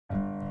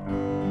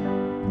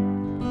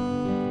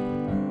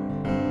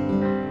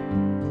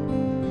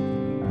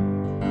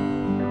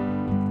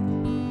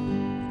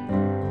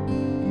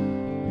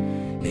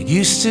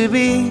Used to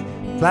be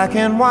black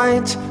and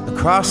white,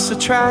 across the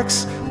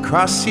tracks,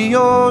 across the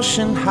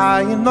ocean,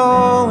 high and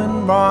low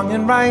and wrong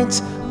and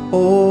right.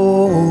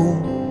 Oh,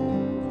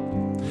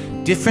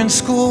 different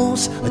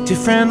schools, a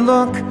different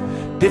look,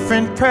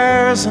 different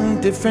prayers and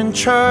different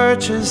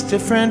churches,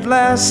 different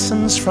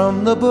lessons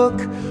from the book.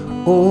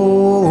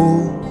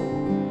 Oh,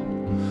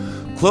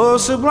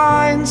 close the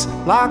blinds,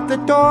 lock the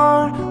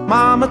door.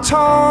 Mama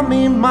told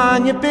me,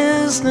 mind your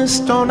business,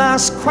 don't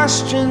ask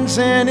questions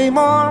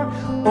anymore.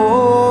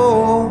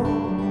 Oh,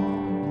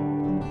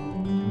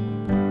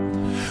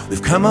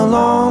 we've come a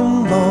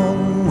long,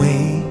 long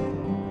way.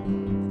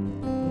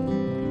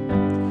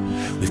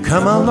 We've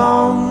come a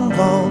long,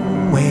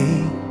 long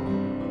way.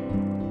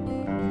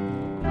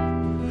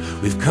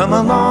 We've come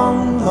a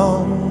long,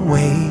 long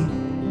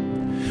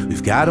way.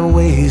 We've got a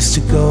ways to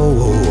go.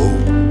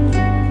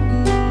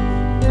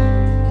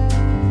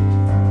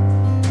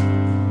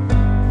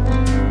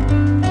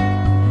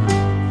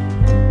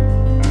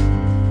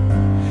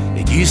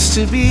 Used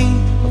to be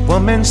a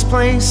woman's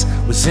place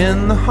was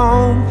in the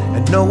home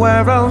and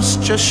nowhere else.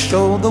 Just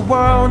show the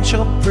world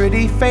your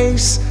pretty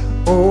face.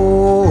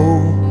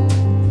 Oh,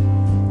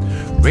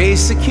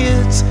 raise the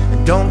kids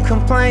and don't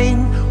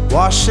complain.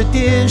 Wash the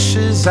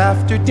dishes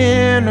after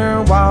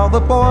dinner while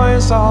the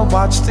boys all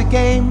watch the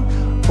game.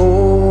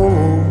 Oh,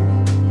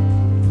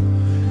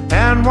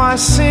 and why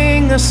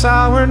sing a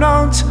sour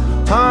note?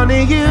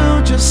 Honey,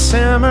 you just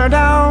simmer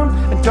down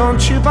and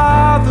don't you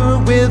bother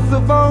with the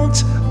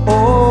vote.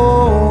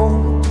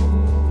 Oh,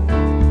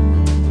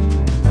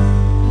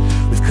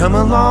 we've come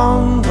a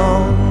long,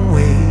 long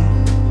way.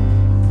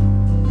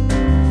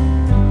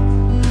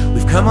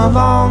 We've come a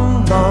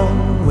long,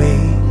 long way.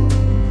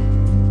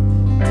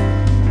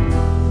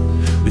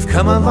 We've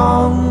come a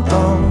long,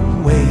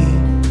 long way.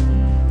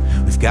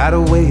 We've got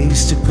a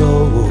ways to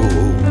go.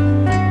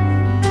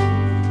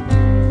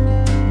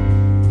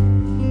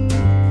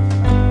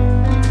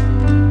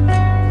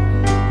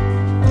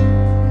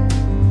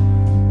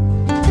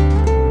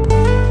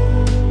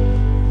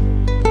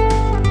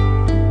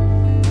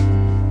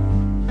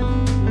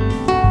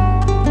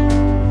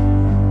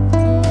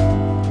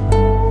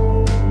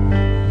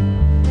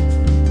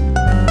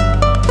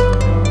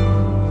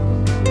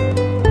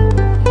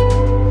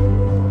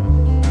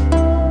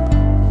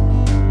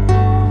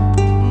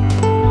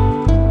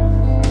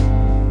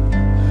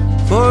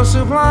 Close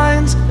the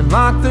blinds and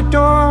lock the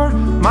door.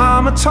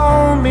 Mama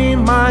told me,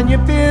 mind your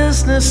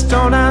business,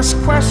 don't ask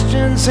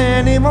questions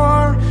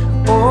anymore.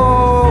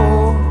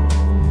 Oh,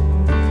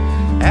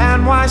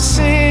 and why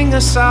sing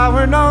a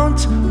sour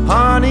note?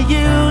 Honey,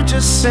 you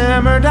just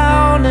simmer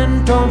down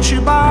and don't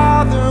you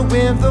bother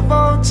with the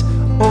vote.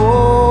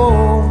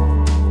 Oh,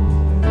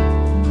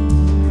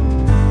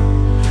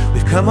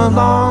 we've come a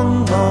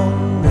long,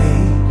 long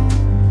way.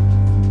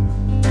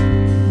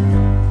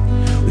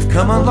 We've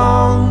come a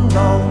long,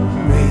 long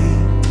way.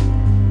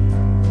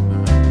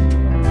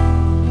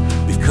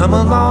 We've come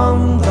a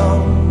long,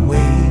 long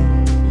way.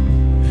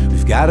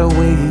 We've got a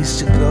ways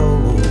to go.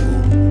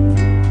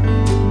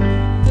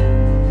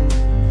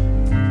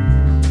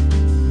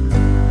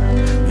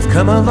 We've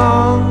come a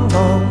long,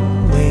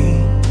 long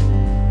way.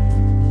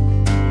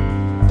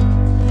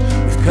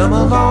 We've come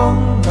a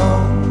long,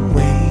 long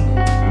way.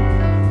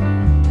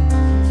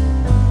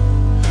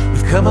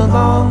 We've come a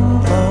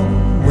long,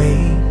 long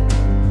way.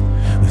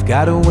 We've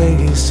got a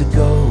ways to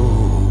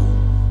go.